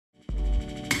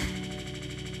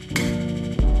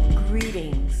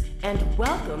and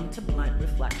welcome to Blunt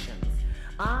Reflections.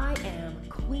 I am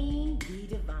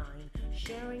Queenbdivine,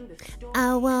 sharing the story.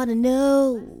 I wanna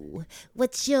know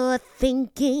what you're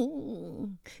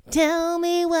thinking. Tell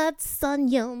me what's on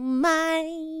your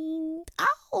mind.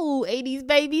 Oh, 80s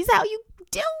babies, how you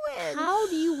doing? How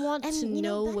do you want And to you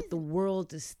know, know what the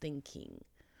world is thinking?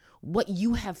 What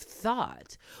you have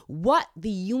thought? What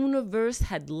the universe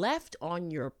had left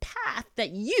on your path that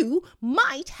you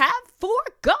might have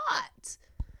forgot?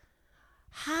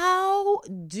 How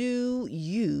do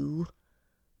you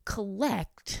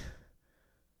collect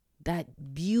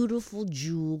that beautiful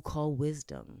jewel called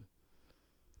wisdom?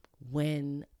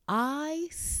 When I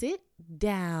sit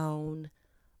down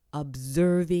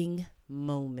observing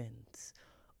moments,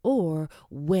 or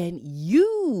when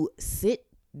you sit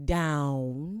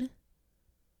down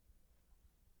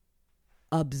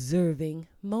observing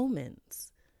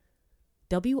moments.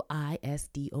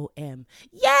 WISDOM.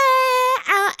 Yeah,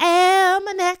 I am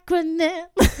an acronym.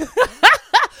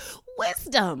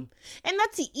 Wisdom. And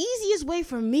that's the easiest way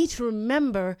for me to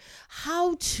remember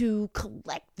how to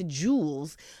collect the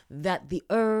jewels that the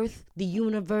earth, the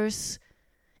universe,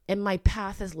 and my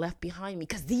path has left behind me.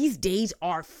 Because these days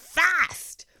are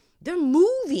fast. They're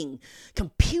moving.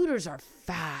 Computers are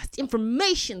fast.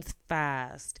 Information's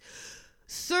fast.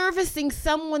 Servicing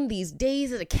someone these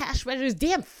days at a cash register is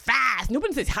damn fast.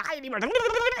 Nobody says hi anymore.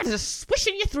 Just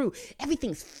swishing you through.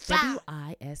 Everything's fast.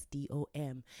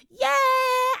 WISDOM. Yeah,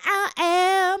 I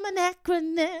am an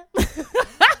acronym.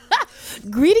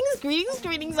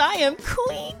 Greetings. I am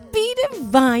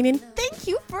Queenbdivine, and thank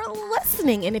you for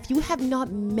listening. And if you have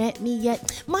not met me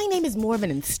yet, my name is more of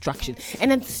an instruction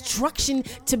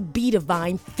to be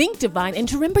divine, think divine, and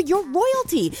to remember your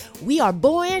royalty. We are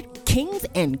born kings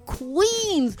and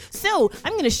queens. So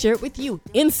I'm going to share it with you.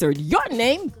 Insert your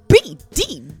name, be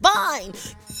divine.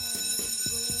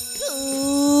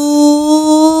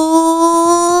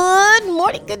 Good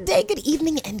morning, good day, good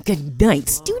evening, and good night,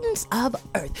 students of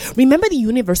Earth. Remember, the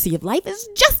University of Life is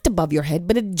just above your head,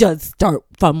 but it does start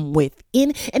from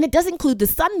within, and it does include the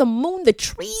sun, the moon, the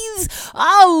trees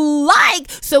alike.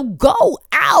 So go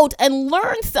out and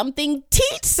learn something,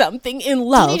 teach something in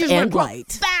love Teenagers and want to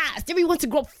light. Fast. Everyone wants to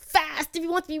grow fast.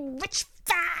 Everyone wants to be rich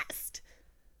fast.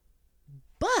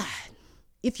 But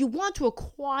if you want to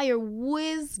acquire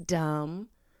wisdom,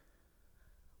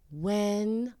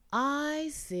 when I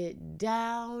sit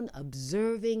down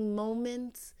observing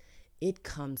moments, it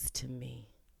comes to me.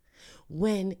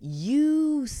 When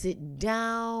you sit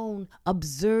down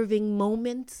observing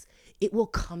moments, it will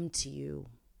come to you.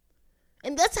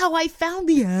 And that's how I found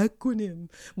the acronym,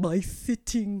 by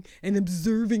sitting and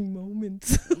observing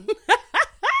moments.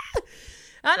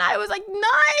 And I was like,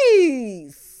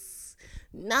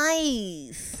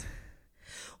 nice.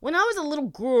 When I was a little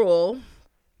girl,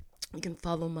 you can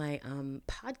follow my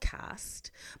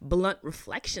podcast, Blunt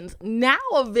Reflections, now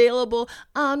available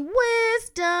on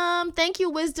Wisdom. Thank you,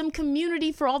 Wisdom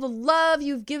community, for all the love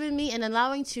you've given me and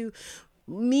allowing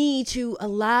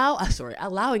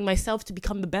myself to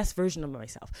become the best version of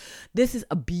myself. This is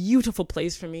a beautiful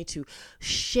place for me to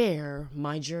share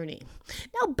my journey.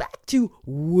 Now back to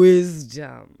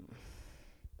wisdom.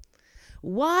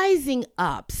 Wising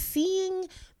up, seeing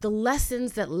the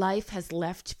lessons that life has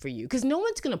left for you, because no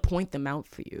one's going to point them out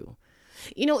for you.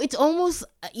 You know, it's almost,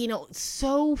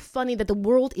 so funny that the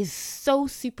world is so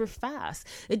super fast.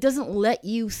 It doesn't let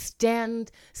you stand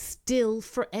still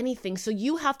for anything. So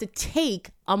you have to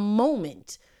take a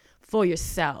moment for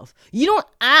yourself. You don't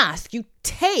ask, you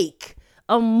take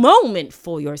a moment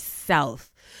for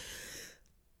yourself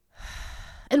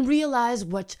and realize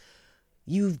what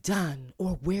you've done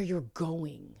or where you're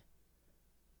going,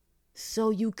 so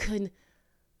you can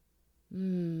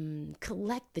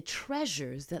collect the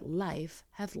treasures that life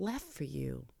has left for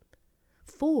you.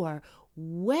 For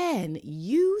when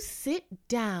you sit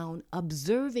down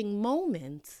observing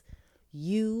moments,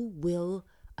 you will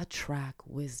attract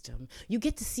wisdom. You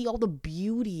get to see all the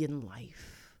beauty in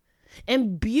life.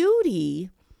 And beauty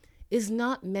is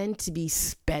not meant to be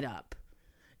sped up.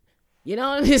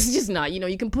 It's just not.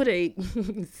 You can put a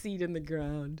seed in the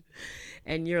ground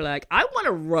and you're like, I want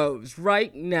a rose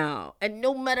right now. And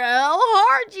no matter how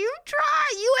hard you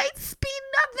try, you ain't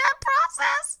speeding up that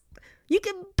process. You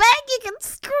can beg, you can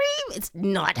scream. It's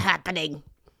not happening.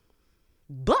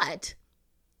 But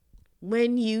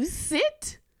when you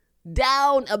sit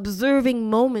down observing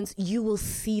moments, you will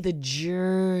see the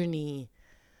journey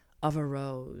of a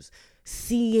rose,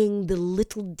 seeing the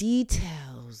little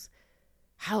details,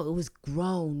 how it was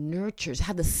grown, nurtured,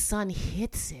 how the sun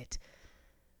hits it,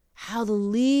 how the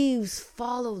leaves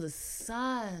follow the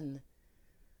sun.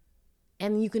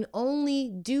 And you can only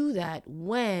do that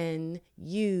when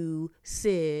you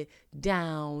sit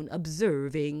down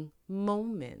observing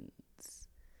moments.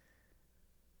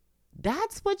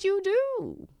 That's what you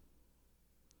do.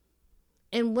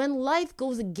 And when life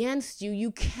goes against you,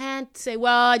 you can't say,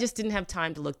 well, I just didn't have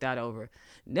time to look that over.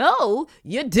 No,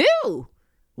 you do.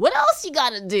 What else you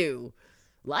gotta do?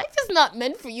 Life is not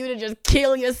meant for you to just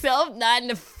kill yourself 9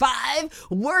 to 5,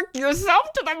 work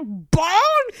yourself to the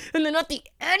bone, and then at the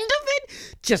end of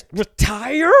it, just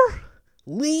retire,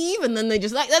 leave, and then they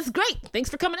just like, that's great.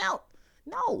 Thanks for coming out.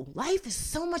 No, life is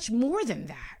so much more than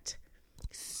that.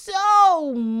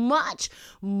 So much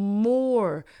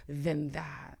more than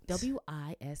that.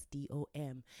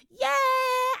 WISDOM. Yeah,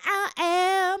 I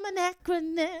am an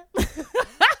acronym.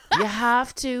 You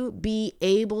have to be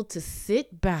able to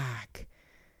sit back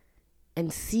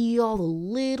and see all the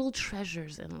little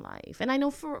treasures in life. And I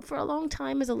know for a long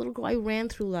time as a little girl, I ran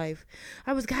through life.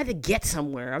 I had to get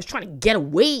somewhere. I was trying to get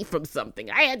away from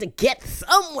something. I had to get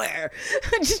somewhere.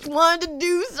 I just wanted to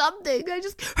do something. I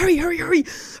just, hurry.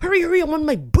 I wanted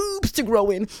my boobs to grow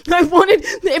in. I wanted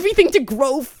everything to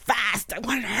grow fast. I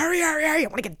wanted to hurry. I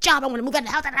want to get a job. I want to move out of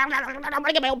the house. I want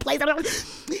to get my own place.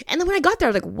 And then when I got there,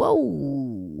 I was like, whoa,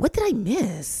 what did I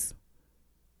miss?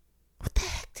 What the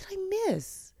heck did I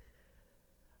miss?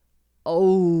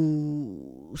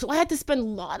 Oh, so I had to spend a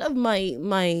lot of my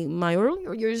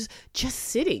earlier years just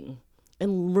sitting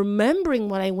and remembering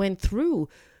what I went through,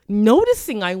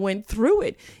 noticing I went through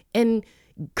it, and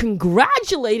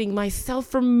congratulating myself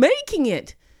for making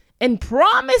it, and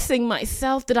promising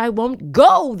myself that I won't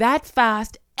go that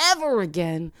fast ever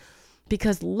again,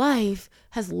 because life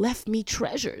has left me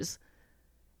treasures.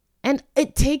 And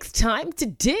it takes time to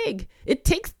dig. It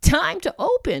takes time to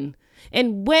open.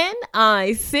 And when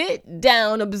I sit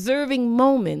down observing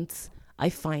moments,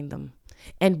 I find them.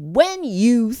 And when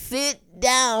you sit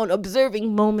down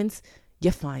observing moments, you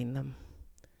find them.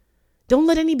 Don't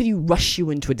let anybody rush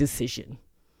you into a decision.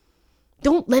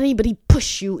 Don't let anybody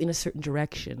push you in a certain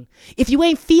direction. If you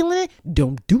ain't feeling it,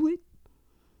 don't do it.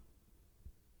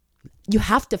 You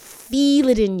have to feel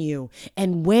it in you.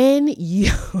 And when you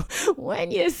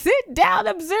sit down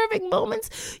observing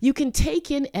moments, you can take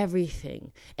in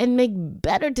everything and make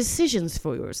better decisions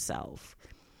for yourself.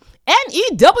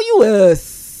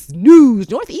 NEWS, news,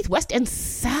 north, east, west, and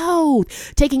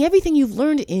south. Taking everything you've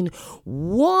learned in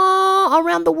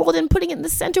around the world and putting it in the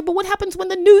center. But what happens when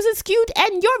the news is skewed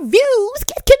and your views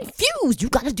get confused? You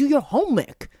got to do your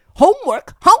homework.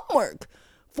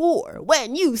 For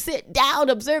when you sit down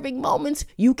observing moments,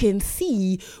 you can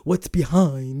see what's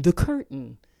behind the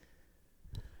curtain.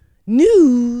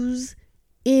 News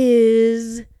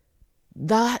is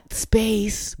that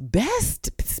best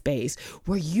space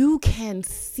where you can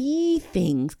see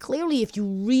things clearly if you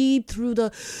read through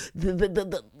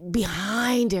the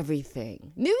behind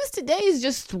everything. News today is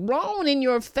just thrown in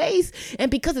your face,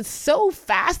 and because it's so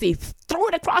fast, they throw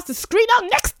it across the screen. Now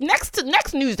next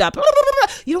news up.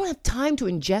 You don't have time to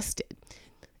ingest it.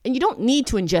 And you don't need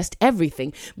to ingest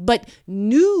everything, but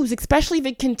news, especially if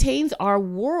it contains our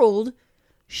world,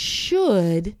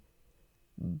 should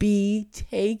be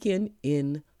taken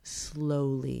in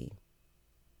slowly.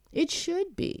 It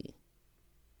should be.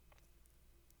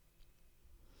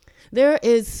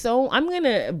 I'm going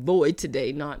to avoid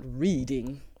today not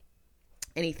reading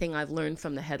anything I've learned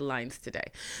from the headlines today.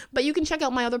 But you can check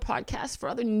out my other podcasts for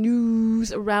other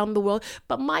news around the world.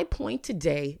 But my point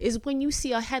today is when you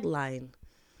see a headline,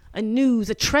 a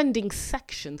trending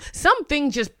section, something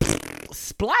just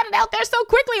splattered out there so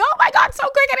quickly. Oh my God, so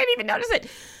quick, I didn't even notice it.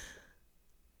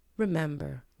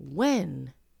 Remember,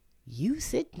 when you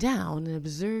sit down and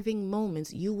observing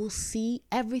moments, you will see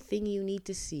everything you need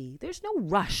to see. There's no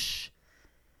rush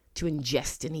to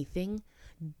ingest anything.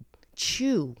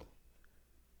 Chew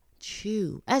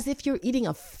as if you're eating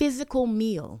a physical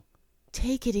meal.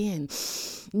 Take it in.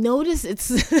 Notice it's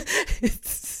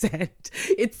scent.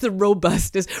 It's the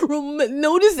robustness.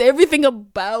 Notice everything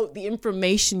about the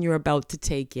information you're about to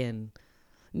take in.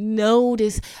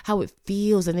 Notice how it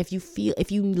feels, and if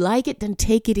you like it, then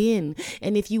take it in.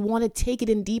 And if you want to take it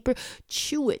in deeper,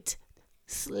 chew it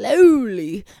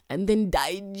slowly and then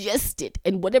digest it.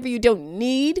 And whatever you don't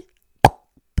need,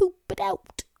 poop it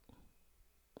out.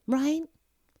 Right?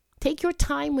 Take your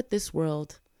time with this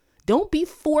world. Don't be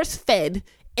force-fed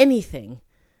anything,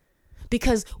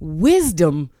 because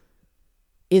wisdom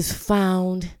is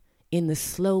found in the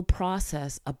slow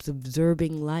process of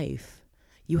observing life.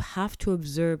 You have to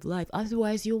observe life.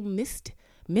 Otherwise, you'll miss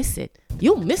it.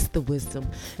 You'll miss the wisdom.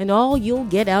 And all you'll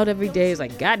get out every day is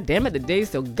like, God damn it, the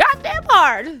day's so goddamn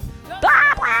hard.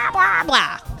 Blah, blah, blah,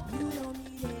 blah.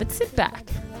 But sit back,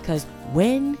 because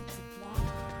when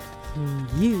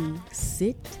you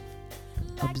sit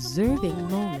observing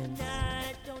moments,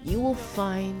 you will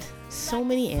find so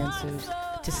many answers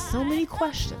to so many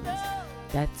questions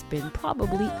that's been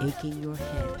probably aching your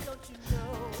head. So,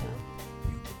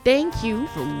 thank you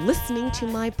for listening to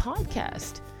my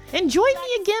podcast. And join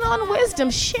me again on Wisdom,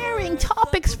 sharing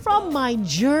topics from my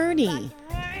journey.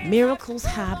 Miracles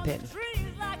happen.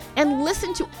 And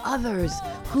listen to others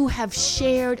who have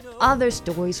shared other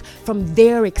stories from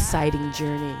their exciting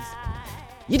journeys.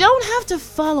 You don't have to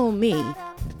follow me.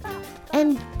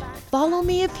 And follow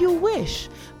me if you wish.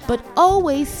 But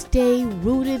always stay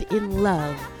rooted in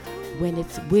love when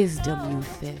it's wisdom you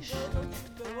fish.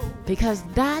 Because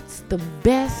that's the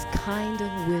best kind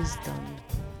of wisdom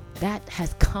that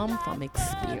has come from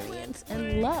experience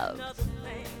and love.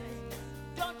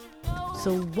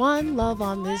 So one love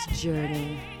on this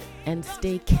journey and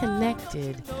stay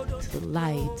connected to the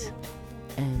light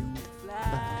and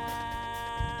love.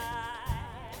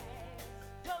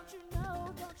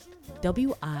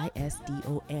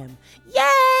 WISDOM. Yeah,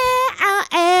 I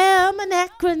am an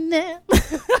acronym.